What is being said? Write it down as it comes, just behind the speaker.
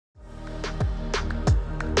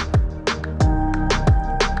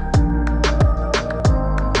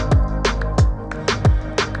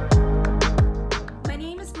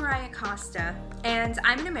and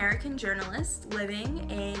I'm an American journalist living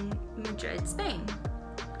in Madrid, Spain.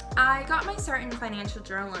 I got my start in financial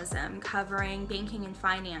journalism covering banking and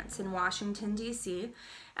finance in Washington, D.C.,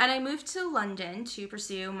 and I moved to London to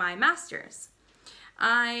pursue my master's.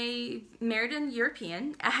 I married a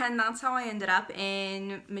European, and that's how I ended up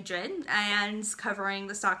in Madrid and covering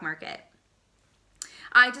the stock market.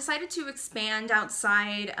 I decided to expand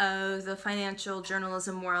outside of the financial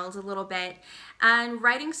journalism world a little bit and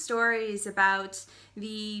writing stories about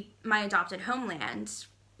my adopted homeland.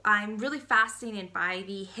 I'm really fascinated by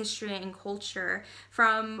the history and culture,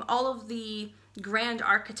 from all of the grand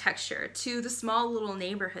architecture to the small little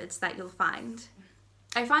neighborhoods that you'll find.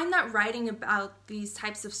 I find that writing about these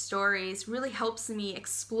types of stories really helps me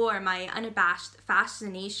explore my unabashed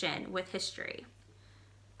fascination with history.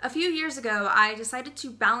 A few years ago, I decided to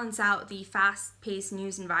balance out the fast-paced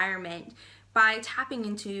news environment by tapping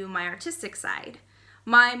into my artistic side.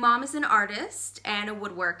 My mom is an artist and a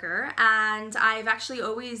woodworker, and I've actually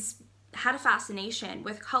always had a fascination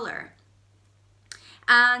with color.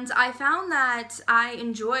 And I found that I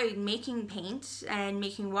enjoyed making paint and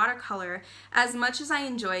making watercolor as much as I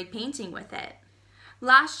enjoyed painting with it.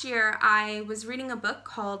 Last year, I was reading a book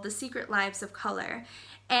called The Secret Lives of Color,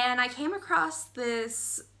 and I came across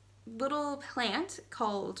this little plant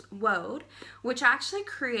called woad, which actually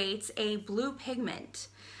creates a blue pigment.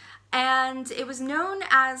 And it was known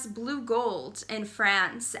as blue gold in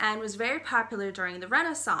France and was very popular during the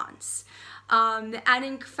Renaissance. And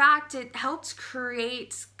in fact, it helped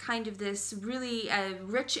create kind of this really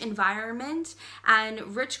rich environment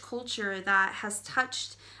and rich culture that has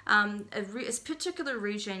touched a particular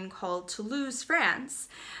region called Toulouse, France,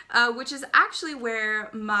 which is actually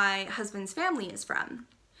where my husband's family is from.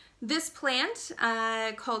 This plant,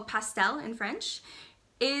 called pastel in French,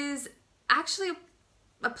 is actually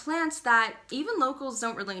a plant that even locals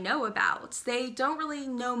don't really know about. They don't really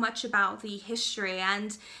know much about the history,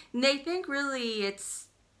 and they think really it's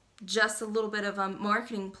just a little bit of a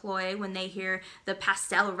marketing ploy when they hear the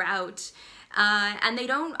pastel route, and they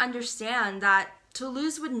don't understand that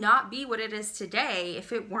Toulouse would not be what it is today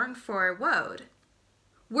if it weren't for woad.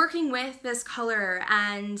 Working with this color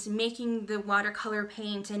and making the watercolor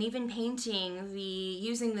paint and even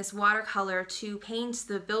using this watercolor to paint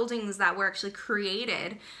the buildings that were actually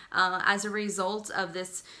created as a result of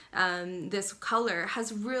this color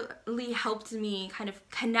has really helped me kind of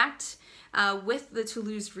connect with the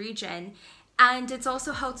Toulouse region. And it's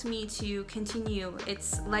also helped me to continue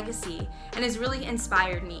its legacy and has really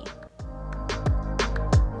inspired me.